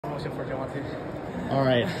most important one thing. All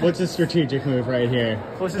right, what's a strategic move right here?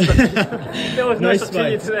 There was no Nice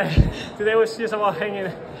strategy fight. today. Today was just about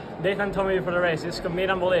hanging. Nathan told me for the race, just commit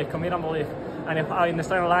and believe, commit and believe. And if in the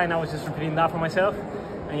starting line, I was just repeating that for myself.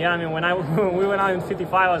 And yeah, I mean, when we went out in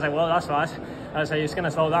 55, I was like, well, that's fast. I was like, it's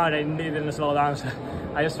gonna slow down. I didn't slow down. So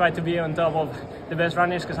I just tried to be on top of the best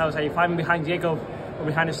runners because I was like, if I'm behind Jacob or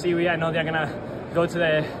behind Stewie, I know they're gonna go to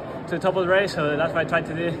the top of the race. So that's what I tried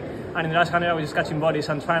to do. And in the last 100, I was just catching bodies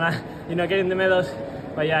and trying to, get in the middle.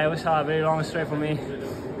 But yeah, it was a very long straight for me.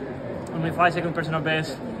 On my 5-second personal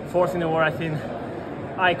best, 4th in the world, I think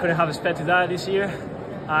I couldn't have expected that this year.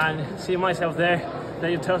 And seeing myself there,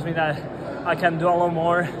 that tells me that I can do a lot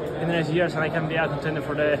more in the next years, and I can be a contender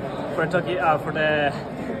for the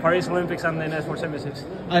Paris Olympics and the next World Championships.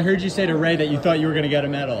 I heard you say to Ray that you thought you were going to get a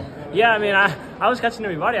medal. Yeah, I mean, I was catching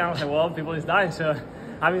everybody, and I was like, well, people is dying, so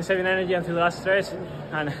I've been saving energy until the last stretch,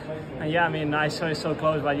 and yeah, I mean, I saw it so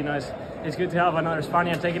close, but it's good to have another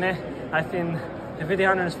Spaniard taking it. I think the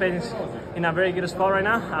 1500 in Spain is in a very good spot right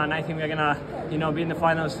now, and I think we're gonna, be in the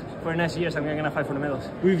finals for the next years, and we're gonna fight for the medals.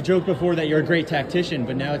 We've joked before that you're a great tactician,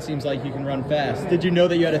 but now it seems like you can run fast. Did you know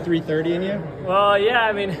that you had a 3:30 in you? Well, yeah,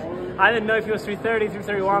 I mean, I didn't know if it was 3:30,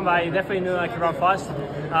 3:31, but I definitely knew I could run fast.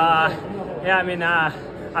 Yeah, I mean,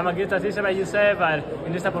 I'm a good tactician, like you said, but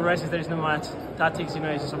in this type of races, there is no much tactics.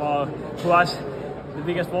 It's just about who has the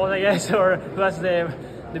biggest balls, I guess, or who has the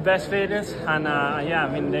best fitness. And yeah, I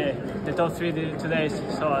mean, the top 3 today.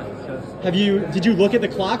 So. Did you look at the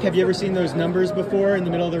clock? Have you ever seen those numbers before in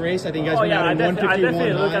the middle of the race? I think you guys went out in 151. I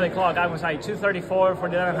definitely look at the clock. I was like 2:34 for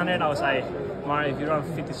the 1100. I was like, Mario, if you run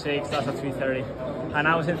 56, that's a 3:30. And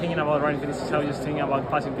I wasn't thinking about running 56. I was just thinking about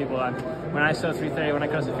passing people. And when I saw 3:30, when I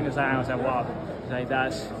crossed the finish line, I was like, wow, like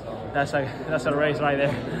that's a race right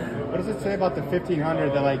there. What does it say about the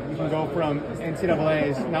 1500 that you can go from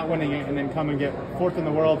NCAA's not winning it and then come and get 4th in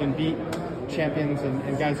the world and beat champions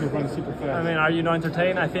and guys who run super fast? I mean, are you not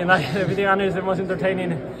entertained? I think the 1500 is the most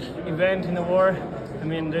entertaining event in the world. I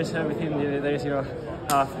mean, there's everything. There's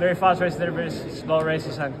very fast races, there very slow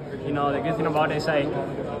races, and the good thing about it is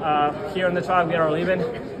here on the track we are all even,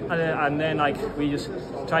 and then we just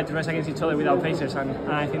try to race against each other without pacers, and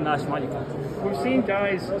I think that's magical. We've seen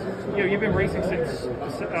guys, you've been racing since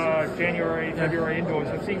January, February indoors.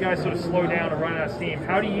 We've seen guys sort of slow down and run out of steam.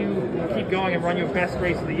 How do you keep going and run your best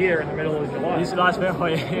race of the year in the middle of July? This last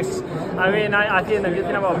Bejoy I think the good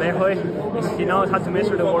thing about Bejoy is he knows how to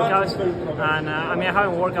measure the workouts, and I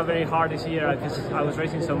haven't worked out very hard this year because I was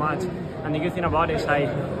racing so much. And the good thing about it is I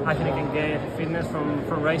think I can get fitness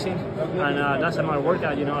from racing, and that's another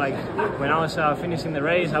workout. When I was finishing the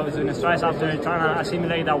race, I was doing strides after trying to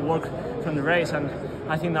assimilate that work from the race, and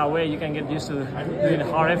I think that way you can get used to doing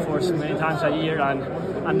hard efforts many times a year,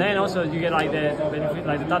 and then also you get the benefit,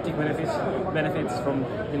 the tactic benefits from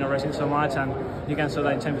racing so much, and you can show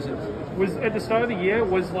that in championships. Was at the start of the year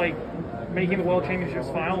making the World Championships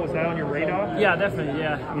final, was that on your radar? Yeah, definitely.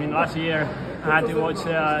 Yeah, I mean, last year I had to watch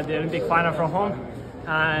the Olympic final from home,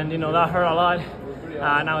 and that hurt a lot.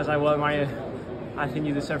 And I was like, well, Mario, I think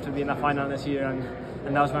you deserve to be in the final this year,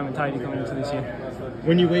 and that was my mentality coming into this year.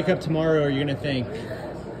 When you wake up tomorrow, are you going to think,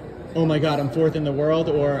 oh my God, I'm 4th in the world,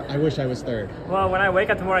 or I wish I was 3rd? Well, when I wake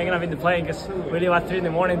up tomorrow, I'm going to be in the plane because we leave at 3 in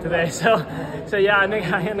the morning today. So yeah, I'm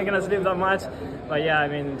not going to sleep that much. But yeah, I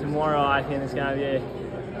mean, tomorrow I think it's going to be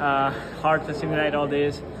hard to simulate all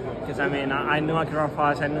this because I knew I could run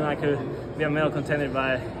fast, I knew I could be a medal contender,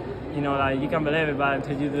 but you can believe it, but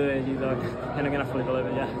until you do it, you're not gonna fully believe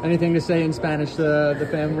it. Yeah. Anything to say in Spanish to the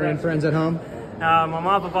family and friends at home?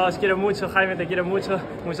 Mamá, papá, os quiero mucho. Jaime, te quiero mucho.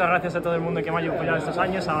 Muchas gracias a todo el mundo que me ha apoyado estos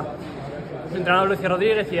años, a mi entrenador Luis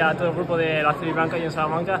Rodríguez y a todo el grupo de la Azul y Blanca y en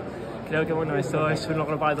Salamanca. Creo que esto es un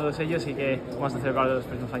logro para todos ellos y que vamos a celebrar los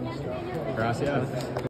próximos años. Gracias.